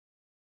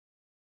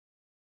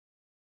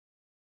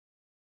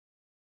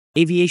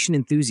Aviation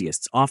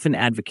enthusiasts often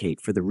advocate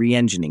for the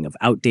re-engining of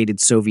outdated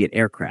Soviet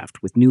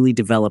aircraft with newly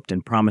developed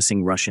and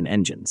promising Russian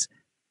engines.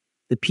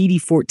 The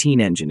PD-14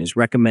 engine is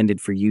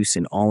recommended for use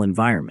in all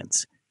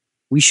environments.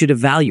 We should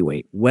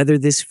evaluate whether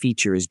this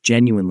feature is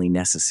genuinely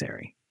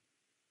necessary.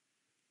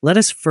 Let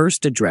us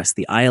first address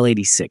the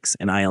Il-86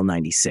 and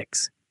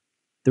Il-96.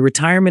 The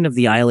retirement of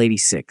the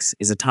Il-86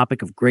 is a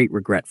topic of great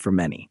regret for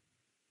many.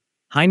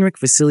 Heinrich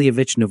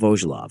Vasilyevich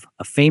Novozhelov,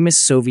 a famous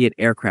Soviet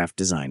aircraft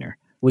designer,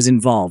 was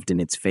involved in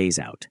its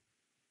phase-out.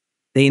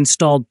 They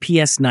installed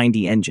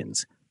PS-90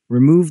 engines,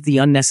 removed the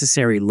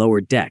unnecessary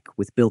lower deck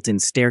with built-in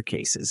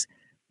staircases,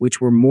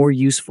 which were more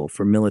useful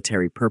for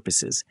military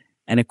purposes,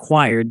 and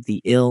acquired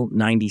the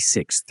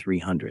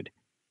Il-96-300.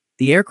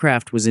 The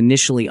aircraft was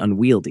initially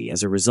unwieldy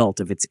as a result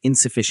of its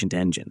insufficient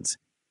engines.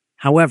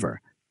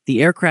 However,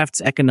 the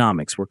aircraft's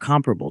economics were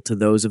comparable to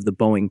those of the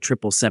Boeing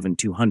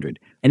 777-200,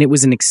 and it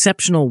was an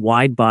exceptional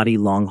wide-body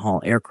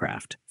long-haul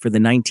aircraft for the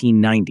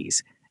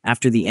 1990s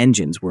after the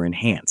engines were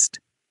enhanced.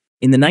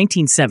 In the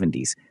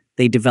 1970s,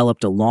 they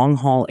developed a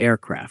long-haul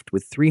aircraft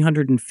with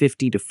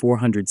 350 to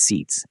 400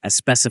 seats as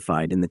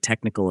specified in the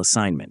technical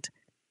assignment.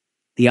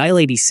 The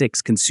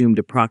Il-86 consumed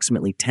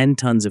approximately 10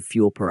 tons of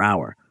fuel per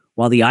hour,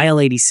 while the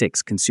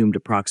Il-86 consumed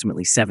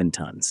approximately 7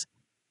 tons.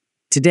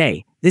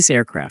 Today, this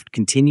aircraft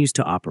continues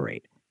to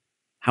operate.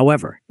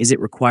 However, is it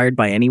required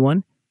by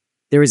anyone?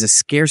 There is a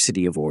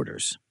scarcity of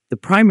orders. The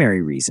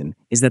primary reason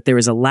is that there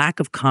is a lack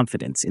of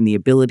confidence in the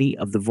ability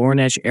of the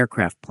Voronezh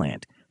aircraft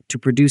plant to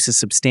produce a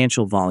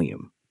substantial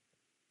volume.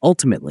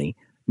 Ultimately,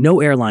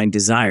 no airline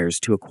desires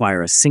to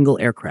acquire a single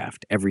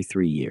aircraft every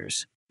 3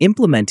 years.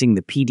 Implementing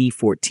the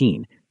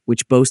PD-14,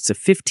 which boasts a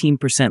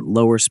 15%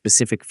 lower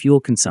specific fuel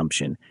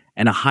consumption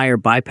and a higher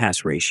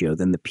bypass ratio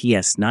than the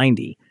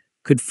PS-90,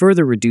 could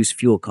further reduce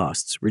fuel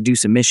costs,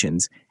 reduce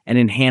emissions, and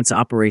enhance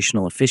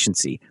operational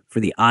efficiency for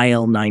the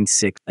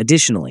Il-96.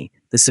 Additionally,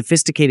 the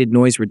sophisticated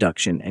noise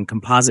reduction and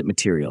composite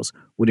materials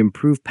would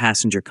improve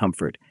passenger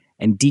comfort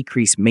and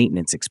decrease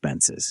maintenance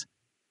expenses.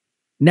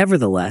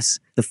 Nevertheless,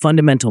 the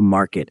fundamental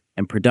market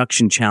and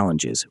production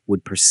challenges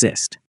would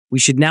persist. We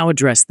should now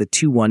address the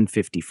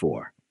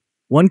Tu-154.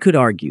 One could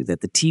argue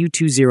that the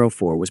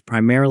Tu-204 was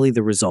primarily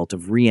the result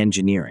of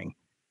re-engineering.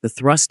 The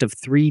thrust of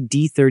 3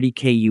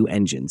 D-30Ku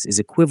engines is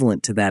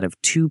equivalent to that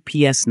of 2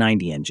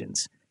 PS-90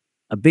 engines.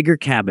 A bigger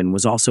cabin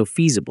was also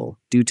feasible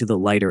due to the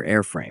lighter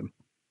airframe.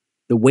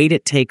 The weight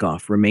at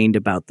takeoff remained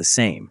about the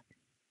same.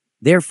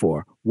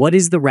 Therefore, what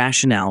is the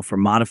rationale for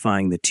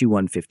modifying the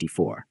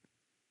Tu-154?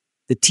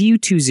 The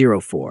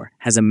Tu-204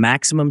 has a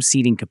maximum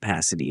seating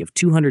capacity of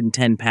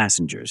 210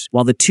 passengers,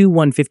 while the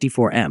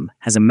Tu-154M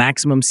has a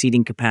maximum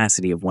seating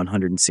capacity of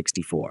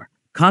 164.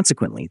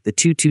 Consequently, the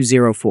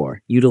Tu-204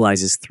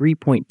 utilizes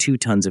 3.2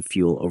 tons of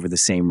fuel over the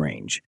same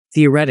range.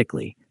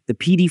 Theoretically, the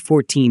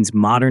PD-14's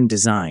modern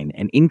design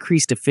and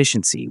increased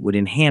efficiency would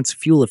enhance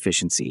fuel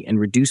efficiency and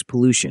reduce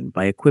pollution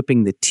by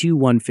equipping the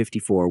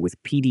Tu-154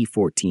 with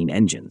PD-14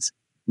 engines.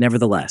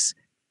 Nevertheless,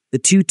 the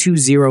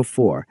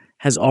Tu-204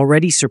 has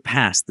already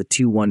surpassed the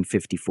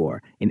Tu-154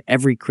 in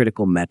every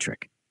critical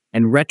metric,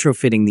 and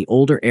retrofitting the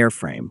older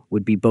airframe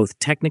would be both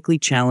technically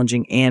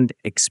challenging and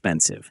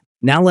expensive.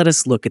 Now let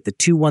us look at the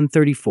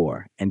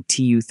Tu-134 and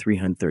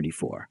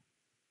Tu-334.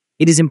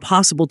 It is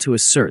impossible to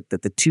assert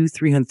that the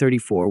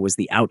Tu-334 was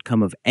the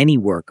outcome of any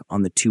work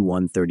on the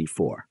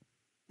Tu-134.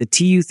 The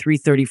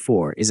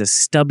Tu-334 is a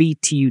stubby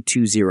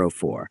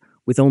Tu-204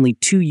 with only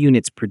 2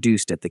 units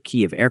produced at the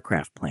Kyiv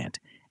aircraft plant,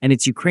 and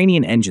its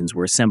Ukrainian engines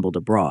were assembled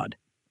abroad.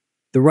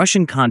 The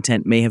Russian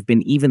content may have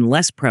been even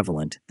less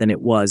prevalent than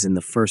it was in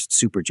the first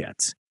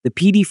superjets. The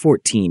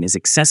PD-14 is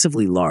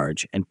excessively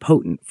large and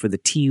potent for the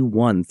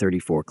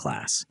Tu-134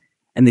 class,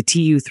 and the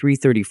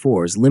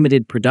Tu-334's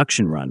limited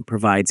production run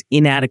provides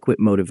inadequate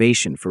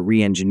motivation for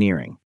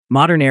re-engineering.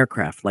 Modern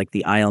aircraft like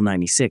the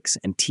Il-96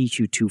 and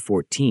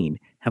Tu-214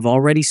 have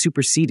already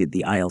superseded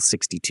the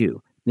Il-62,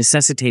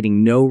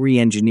 necessitating no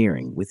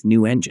re-engineering with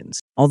new engines.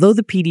 Although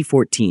the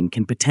PD-14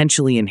 can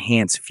potentially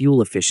enhance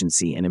fuel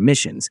efficiency and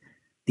emissions,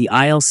 the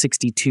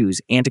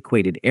Il-62's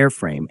antiquated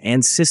airframe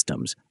and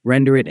systems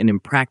render it an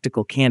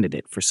impractical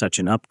candidate for such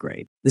an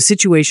upgrade. The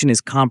situation is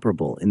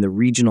comparable in the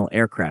regional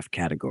aircraft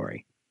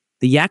category.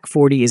 The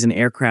Yak-40 is an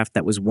aircraft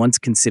that was once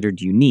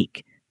considered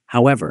unique.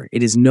 However,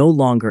 it is no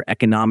longer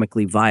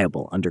economically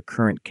viable under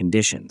current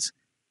conditions.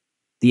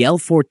 The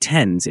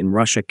L-410s in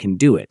Russia can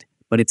do it,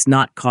 but it's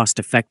not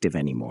cost-effective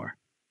anymore.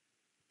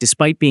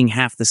 Despite being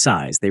half the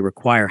size, they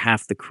require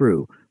half the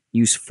crew,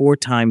 use 4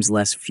 times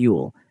less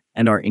fuel,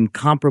 and are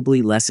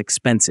incomparably less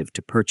expensive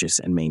to purchase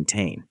and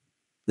maintain.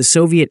 The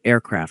Soviet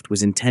aircraft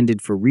was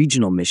intended for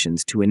regional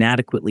missions to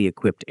inadequately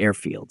equipped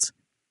airfields.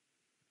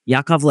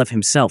 Yakovlev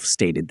himself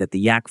stated that the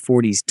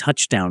Yak-40's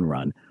touchdown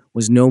run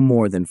was no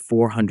more than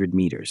 400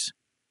 meters.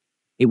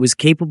 It was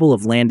capable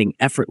of landing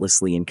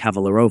effortlessly in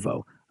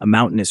Kavalerovo, a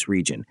mountainous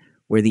region,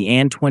 where the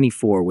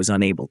An-24 was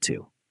unable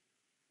to.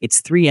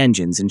 Its 3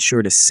 engines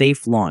ensured a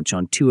safe launch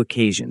on 2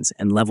 occasions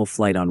and level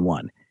flight on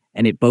 1,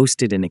 and it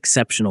boasted an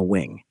exceptional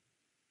wing.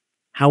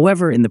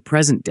 However, in the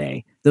present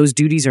day, those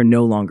duties are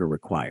no longer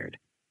required.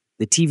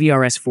 The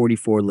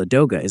TVRS-44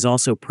 Ladoga is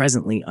also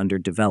presently under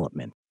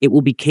development. It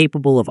will be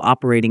capable of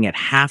operating at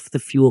half the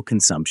fuel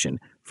consumption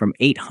from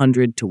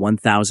 800 to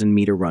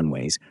 1,000-meter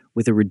runways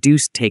with a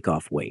reduced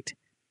takeoff weight.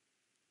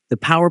 The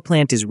power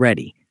plant is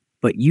ready,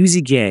 but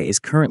UZG is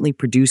currently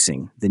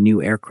producing the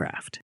new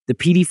aircraft. The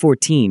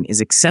PD-14 is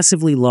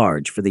excessively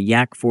large for the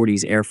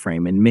Yak-40's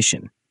airframe and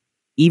mission.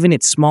 Even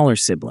its smaller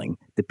sibling,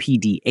 the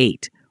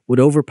PD-8, would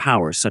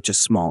overpower such a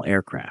small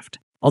aircraft.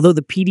 Although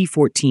the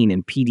PD-14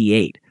 and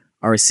PD-8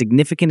 are a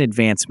significant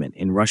advancement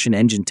in Russian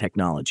engine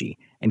technology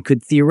and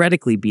could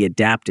theoretically be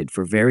adapted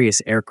for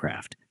various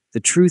aircraft, the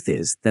truth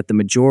is that the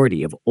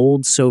majority of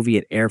old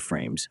Soviet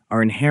airframes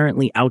are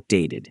inherently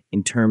outdated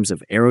in terms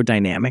of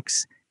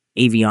aerodynamics,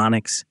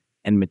 avionics,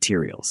 and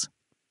materials.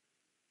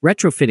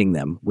 Retrofitting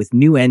them with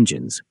new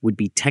engines would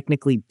be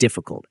technically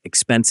difficult,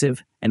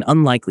 expensive, and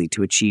unlikely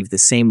to achieve the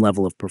same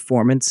level of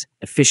performance,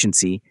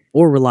 efficiency,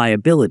 or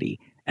reliability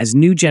as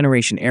new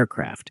generation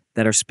aircraft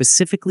that are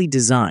specifically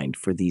designed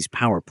for these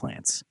power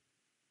plants.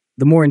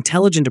 The more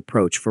intelligent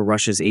approach for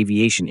Russia's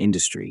aviation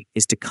industry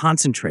is to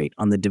concentrate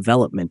on the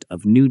development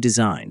of new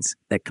designs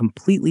that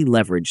completely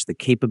leverage the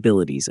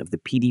capabilities of the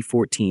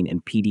PD-14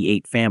 and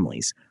PD-8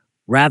 families,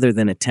 rather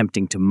than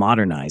attempting to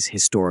modernize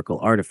historical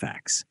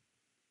artifacts.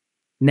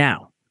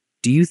 Now,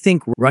 do you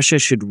think Russia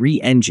should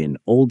re-engine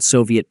old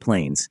Soviet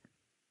planes?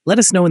 Let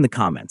us know in the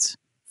comments.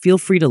 Feel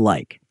free to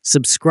like,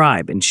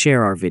 subscribe, and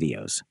share our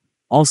videos.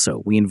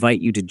 Also, we invite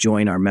you to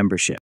join our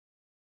membership.